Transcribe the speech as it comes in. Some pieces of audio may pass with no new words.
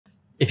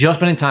If you're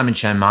spending time in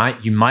Chiang Mai,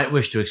 you might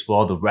wish to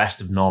explore the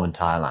rest of northern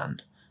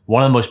Thailand.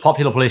 One of the most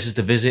popular places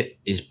to visit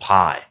is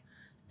Pai.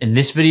 In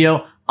this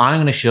video, I'm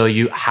going to show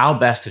you how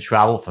best to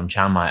travel from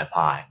Chiang Mai to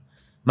Pai.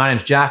 My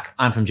name's Jack,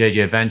 I'm from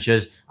JJ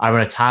Adventures. I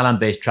run a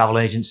Thailand-based travel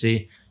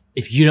agency.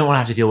 If you don't want to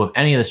have to deal with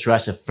any of the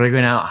stress of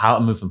figuring out how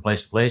to move from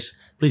place to place,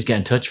 please get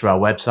in touch for our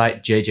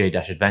website,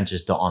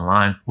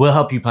 jj-adventures.online. We'll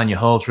help you plan your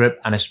whole trip,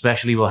 and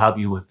especially we'll help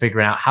you with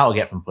figuring out how to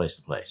get from place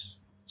to place.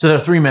 So there are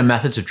three main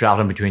methods of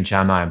traveling between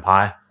Chiang Mai and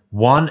Pai.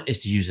 One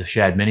is to use a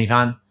shared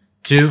minivan.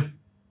 Two,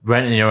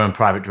 renting your own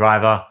private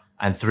driver.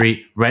 And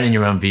three, renting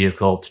your own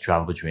vehicle to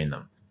travel between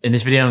them. In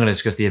this video, I'm going to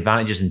discuss the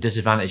advantages and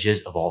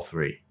disadvantages of all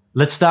three.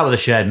 Let's start with a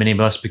shared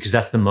minibus because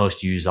that's the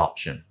most used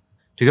option.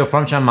 To go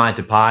from Chiang Mai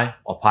to Pai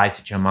or Pai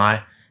to Chiang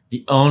Mai,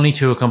 the only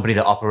tour company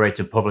that operates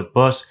a public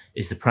bus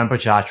is the Prem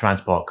Prachar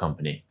Transport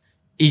Company.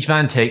 Each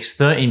van takes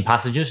 13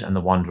 passengers and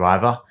the one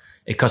driver.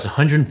 It costs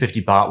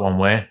 150 baht one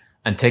way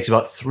and takes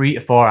about 3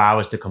 to 4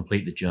 hours to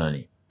complete the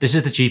journey. This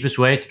is the cheapest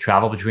way to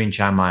travel between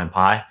Chiang Mai and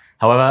Pai.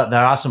 However,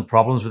 there are some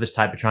problems with this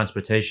type of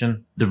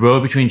transportation. The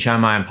road between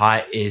Chiang Mai and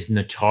Pai is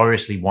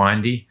notoriously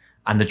windy,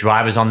 and the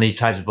drivers on these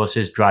types of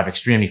buses drive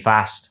extremely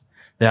fast.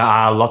 There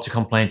are lots of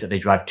complaints that they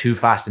drive too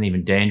fast and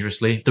even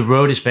dangerously. The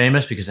road is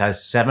famous because it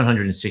has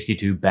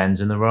 762 bends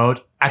in the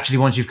road. Actually,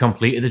 once you've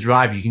completed the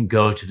drive, you can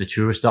go to the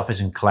tourist office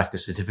and collect a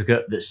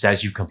certificate that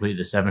says you've completed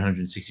the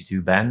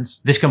 762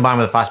 bends. This combined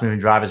with the fast moving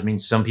drivers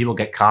means some people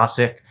get car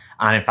sick.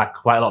 And in fact,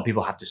 quite a lot of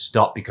people have to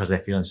stop because they're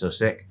feeling so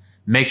sick.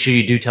 Make sure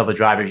you do tell the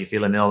driver if you're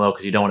feeling ill though,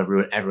 because you don't want to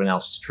ruin everyone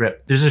else's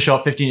trip. There's a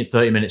short 15 to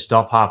 30 minute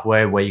stop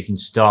halfway where you can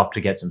stop to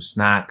get some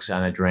snacks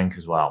and a drink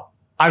as well.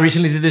 I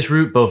recently did this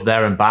route both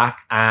there and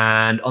back,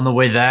 and on the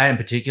way there in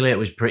particular, it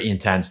was pretty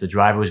intense. The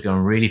driver was going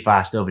really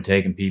fast,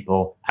 overtaking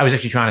people. I was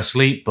actually trying to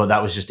sleep, but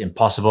that was just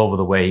impossible with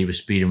the way he was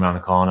speeding around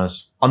the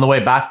corners. On the way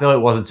back though,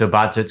 it wasn't so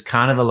bad, so it's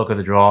kind of a luck of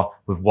the draw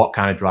with what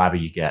kind of driver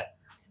you get.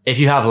 If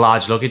you have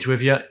large luggage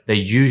with you, they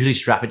usually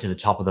strap it to the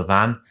top of the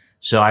van,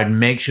 so I'd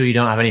make sure you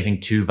don't have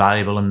anything too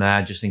valuable in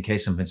there just in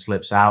case something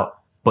slips out,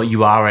 but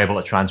you are able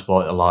to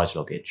transport a large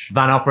luggage. The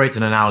van operates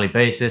on an hourly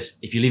basis.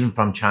 If you're leaving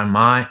from Chiang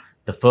Mai,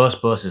 the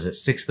first bus is at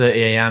 6:30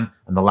 a.m.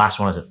 and the last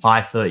one is at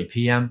 5:30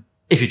 p.m.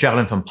 If you're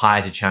traveling from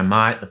Pai to Chiang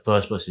Mai, the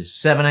first bus is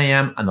 7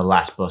 a.m. and the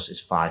last bus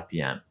is 5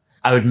 p.m.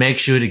 I would make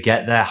sure to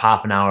get there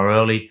half an hour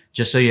early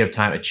just so you have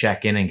time to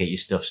check in and get your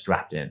stuff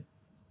strapped in.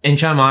 In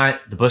Chiang Mai,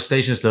 the bus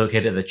station is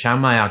located at the Chiang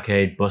Mai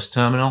Arcade bus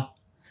terminal,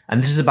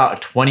 and this is about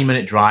a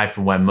 20-minute drive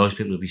from where most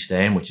people will be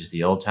staying, which is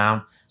the Old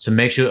Town, so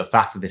make sure to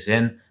factor this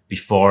in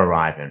before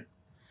arriving.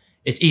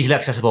 It's easily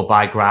accessible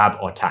by Grab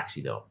or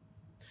taxi though.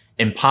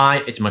 In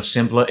Pai, it's much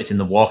simpler. It's in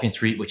the walking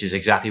street, which is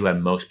exactly where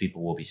most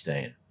people will be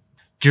staying.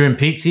 During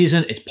peak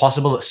season, it's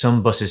possible that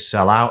some buses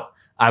sell out.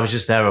 I was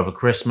just there over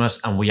Christmas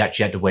and we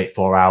actually had to wait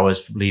 4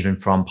 hours leaving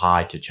from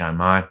Pai to Chiang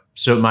Mai.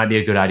 So it might be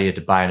a good idea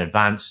to buy in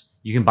advance.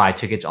 You can buy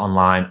tickets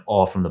online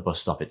or from the bus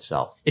stop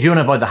itself. If you want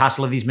to avoid the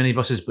hassle of these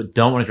minibuses but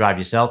don't want to drive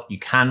yourself, you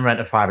can rent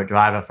a private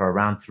driver for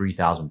around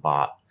 3,000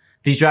 baht.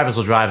 These drivers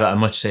will drive at a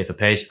much safer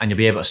pace and you'll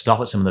be able to stop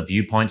at some of the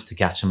viewpoints to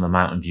catch some of the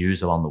mountain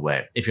views along the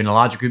way. If you're in a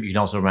larger group, you can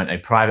also rent a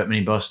private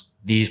minibus.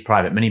 These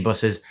private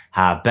minibuses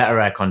have better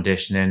air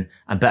conditioning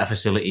and better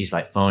facilities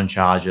like phone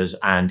chargers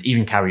and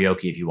even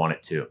karaoke if you want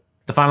it to.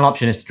 The final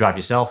option is to drive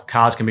yourself.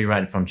 Cars can be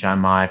rented from Chiang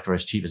Mai for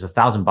as cheap as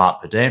 1,000 baht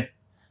per day.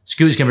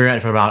 Scooters can be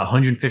rented for around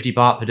 150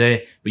 baht per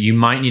day, but you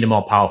might need a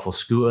more powerful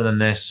scooter than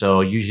this,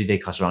 so usually they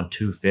cost around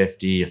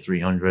 250 or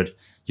 300.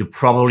 You'll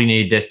probably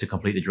need this to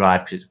complete the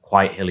drive because it's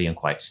quite hilly and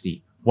quite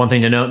steep. One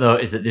thing to note though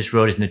is that this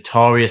road is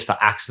notorious for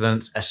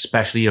accidents,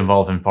 especially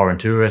involving foreign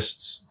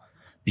tourists.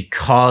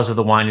 Because of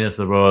the windiness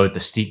of the road, the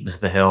steepness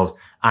of the hills,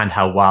 and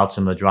how wild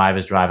some of the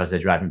drivers drive as they're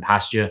driving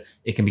past you,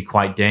 it can be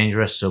quite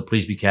dangerous, so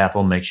please be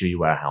careful, make sure you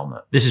wear a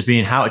helmet. This has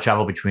been how to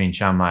travel between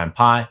Chiang Mai and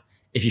Pai.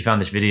 If you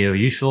found this video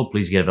useful,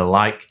 please give it a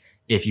like.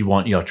 If you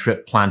want your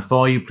trip planned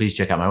for you, please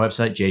check out my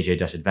website,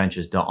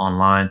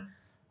 jj-adventures.online.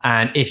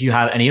 And if you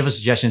have any other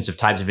suggestions of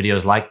types of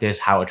videos like this,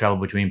 how to travel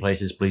between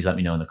places, please let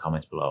me know in the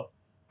comments below.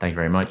 Thank you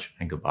very much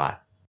and goodbye.